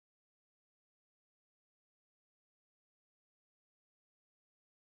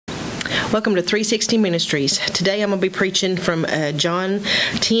Welcome to 360 Ministries. Today I'm going to be preaching from John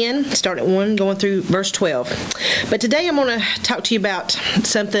 10, starting at 1, going through verse 12. But today I'm going to talk to you about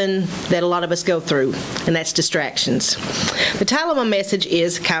something that a lot of us go through, and that's distractions. The title of my message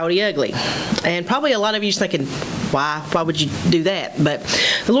is Coyote Ugly. And probably a lot of you are thinking, why would you do that? But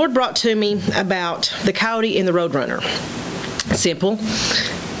the Lord brought to me about the coyote and the roadrunner. Simple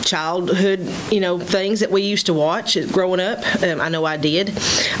childhood, things that we used to watch growing up. I know I did.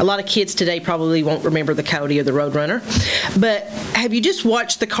 A lot of kids today probably won't remember the Coyote or the Roadrunner. But have you just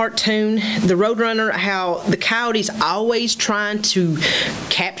watched the cartoon, the Roadrunner, how the Coyote's always trying to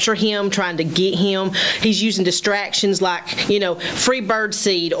capture him, trying to get him? He's using distractions like, free bird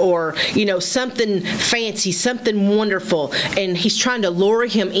seed or, something fancy, something wonderful, and he's trying to lure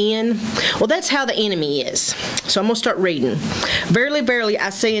him in. Well, that's how the enemy is. So I'm going to start reading. Verily, verily, I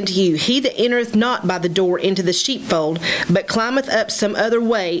say unto you, he that entereth not by the door into the sheepfold, but climbeth up some other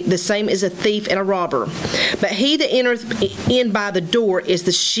way, the same is a thief and a robber. But he that entereth in by the door is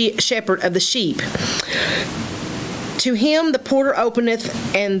the shepherd of the sheep. To him the porter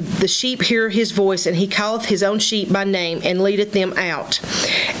openeth, and the sheep hear his voice, and he calleth his own sheep by name, and leadeth them out.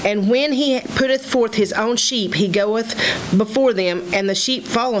 And when he putteth forth his own sheep, he goeth before them, and the sheep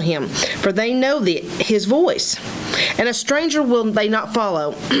follow him, for they know his voice. And a stranger will they not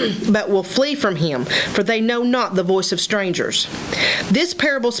follow, but will flee from him, for they know not the voice of strangers. This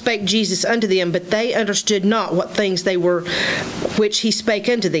parable spake Jesus unto them, but they understood not what things they were which he spake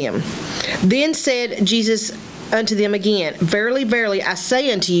unto them. Then said Jesus unto them again, Verily, verily, I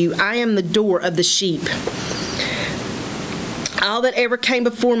say unto you, I am the door of the sheep. All that ever came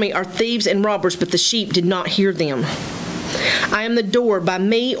before me are thieves and robbers, but the sheep did not hear them. I am the door. By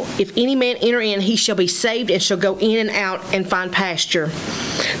me, if any man enter in, he shall be saved, and shall go in and out, and find pasture.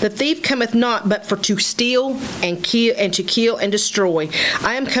 The thief cometh not, but for to steal, and kill, and to kill, and destroy.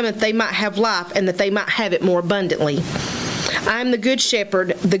 I am come that they might have life, and that they might have it more abundantly. I am the good shepherd.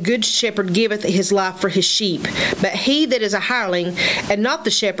 The good shepherd giveth his life for his sheep. But he that is a hireling, and not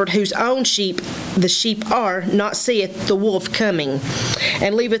the shepherd, whose own sheep the sheep are, not seeth the wolf coming,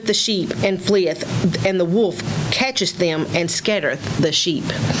 and leaveth the sheep, and fleeth, and the wolf catcheth them, and scattereth the sheep.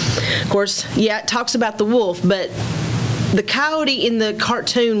 Of course, it talks about the wolf, but the coyote in the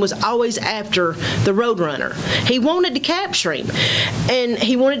cartoon was always after the roadrunner. He wanted to capture him, and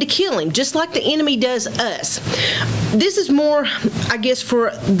he wanted to kill him, just like the enemy does us. This is more, I guess,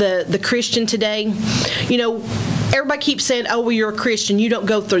 for the Christian today. Everybody keeps saying, oh, well, you're a Christian, you don't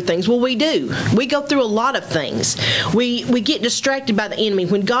go through things. Well, we do. We go through a lot of things. We get distracted by the enemy.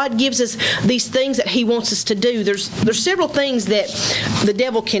 When God gives us these things that he wants us to do, there's several things that the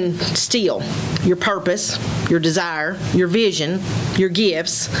devil can steal. Your purpose, your desire, your vision, your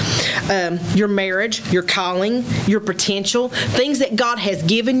gifts, your marriage, your calling, your potential, things that God has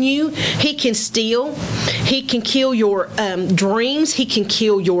given you, he can steal. He can kill your dreams. He can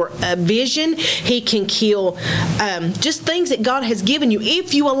kill your vision. He can kill just things that God has given you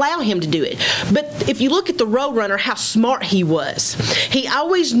if you allow him to do it. But if you look at the Roadrunner, how smart he was. He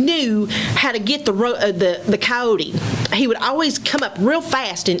always knew how to get the coyote. He would always come up real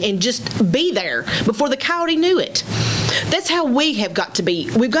fast and just be there before the coyote knew it. That's how we have got to be.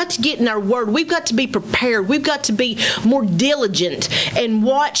 We've got to get in our word. We've got to be prepared. We've got to be more diligent and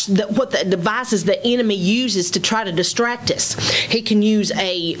watch what the devices the enemy uses to try to distract us. He can use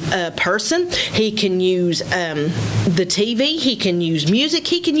a person. He can use the TV. He can use music.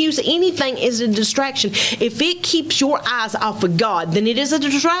 He can use anything as a distraction. If it keeps your eyes off of God, then it is a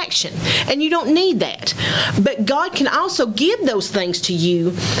distraction, and you don't need that. But God can also give those things to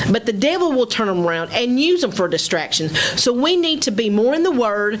you, but the devil will turn them around and use them for distraction. So we need to be more in the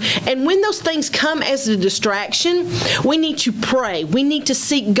Word, and when those things come as a distraction, we need to pray. We need to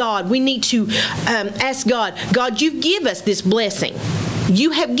seek God. We need to ask God, God, you give us this blessing.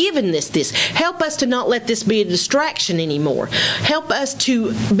 You have given this. Help us to not let this be a distraction anymore. Help us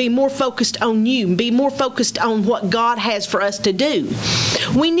to be more focused on you, be more focused on what God has for us to do.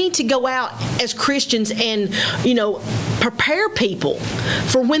 We need to go out as Christians and, prepare people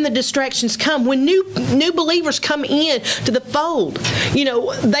for when the distractions come. When new believers come in to the fold,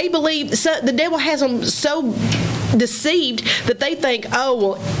 they believe, the devil has them so deceived that they think, oh,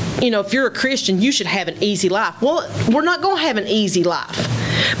 well, if you're a Christian, you should have an easy life. Well, we're not going to have an easy life.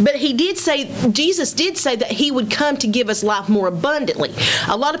 But Jesus did say that he would come to give us life more abundantly.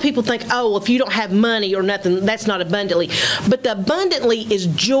 A lot of people think, oh, well, if you don't have money or nothing, that's not abundantly. But the abundantly is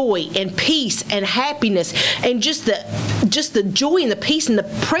joy and peace and happiness and just the just the joy and the peace and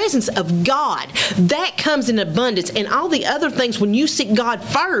the presence of God, that comes in abundance. And all the other things, when you seek God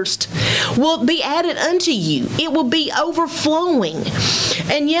first, will be added unto you. It will be overflowing.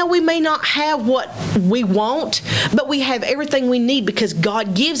 And yeah, we may not have what we want, but we have everything we need because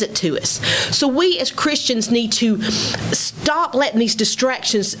God gives it to us. So we as Christians need to stop letting these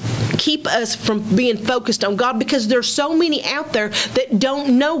distractions keep us from being focused on God, because there's so many out there that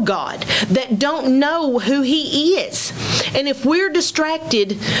don't know God, that don't know who He is. And if we're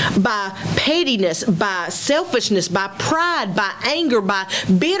distracted by pettiness, by selfishness, by pride, by anger, by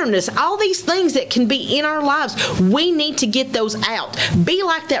bitterness, all these things that can be in our lives, we need to get those out. Be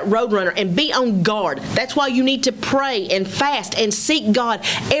like that roadrunner and be on guard. That's why you need to pray and fast and seek God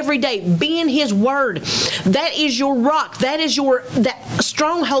every day. Be in His Word. That is your rock. That is that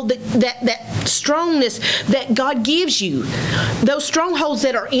stronghold, that strongness that God gives you. Those strongholds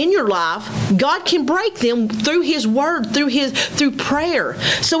that are in your life, God can break them through His Word, through prayer.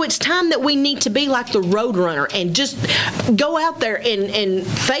 So it's time that we need to be like the roadrunner and just go out there and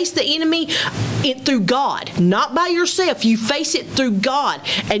face the enemy through God, not by yourself. You face it through God,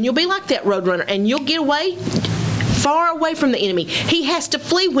 and you'll be like that roadrunner, and you'll get away, far away from the enemy. He has to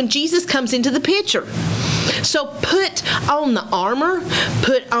flee when Jesus comes into the picture. So put on the armor,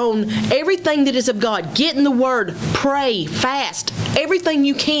 put on everything that is of God. Get in the Word, pray, fast, everything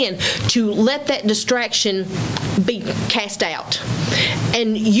you can to let that distraction be cast out.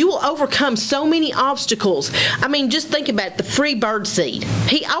 And you will overcome so many obstacles. I mean, just think about it, the free bird seed.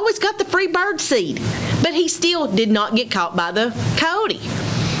 He always got the free bird seed, but he still did not get caught by the coyote.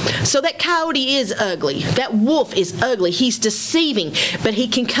 So that coyote is ugly. That wolf is ugly. He's deceiving, but he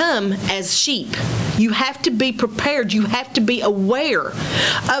can come as sheep. You have to be prepared. You have to be aware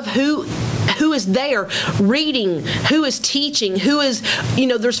of who is there reading, who is teaching,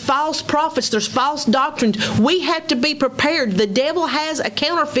 there's false prophets, there's false doctrines. We have to be prepared. The devil has a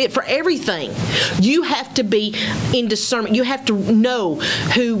counterfeit for everything. You have to be in discernment. You have to know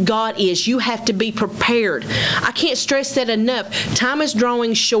who God is. You have to be prepared. I can't stress that enough. Time is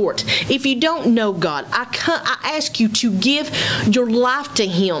drawing short. If you don't know God, I ask you to give your life to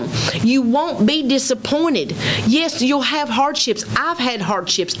Him. You won't be disappointed. Yes, you'll have hardships. I've had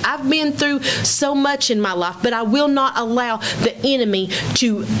hardships. I've been through so much in my life, but I will not allow the enemy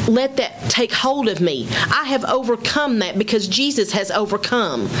to let that take hold of me. I have overcome that because Jesus has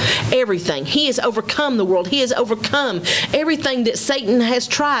overcome everything. He has overcome the world. He has overcome everything that Satan has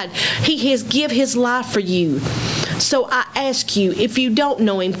tried. He has given His life for you. So I ask you, if you don't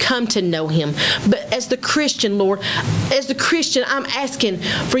know Him, come to know Him. But as the Christian, Lord, as the Christian, I'm asking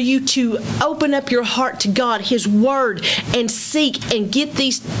for you to open up your heart to God, His Word, and seek and get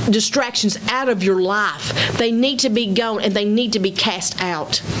these distractions out of your life. They need to be gone and they need to be cast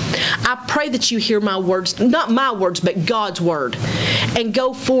out. I pray that you hear my words, not my words, but God's Word, and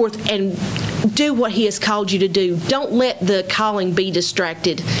go forth and do what He has called you to do. Don't let the calling be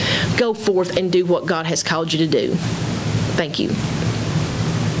distracted. Go forth and do what God has called you to do. Thank you.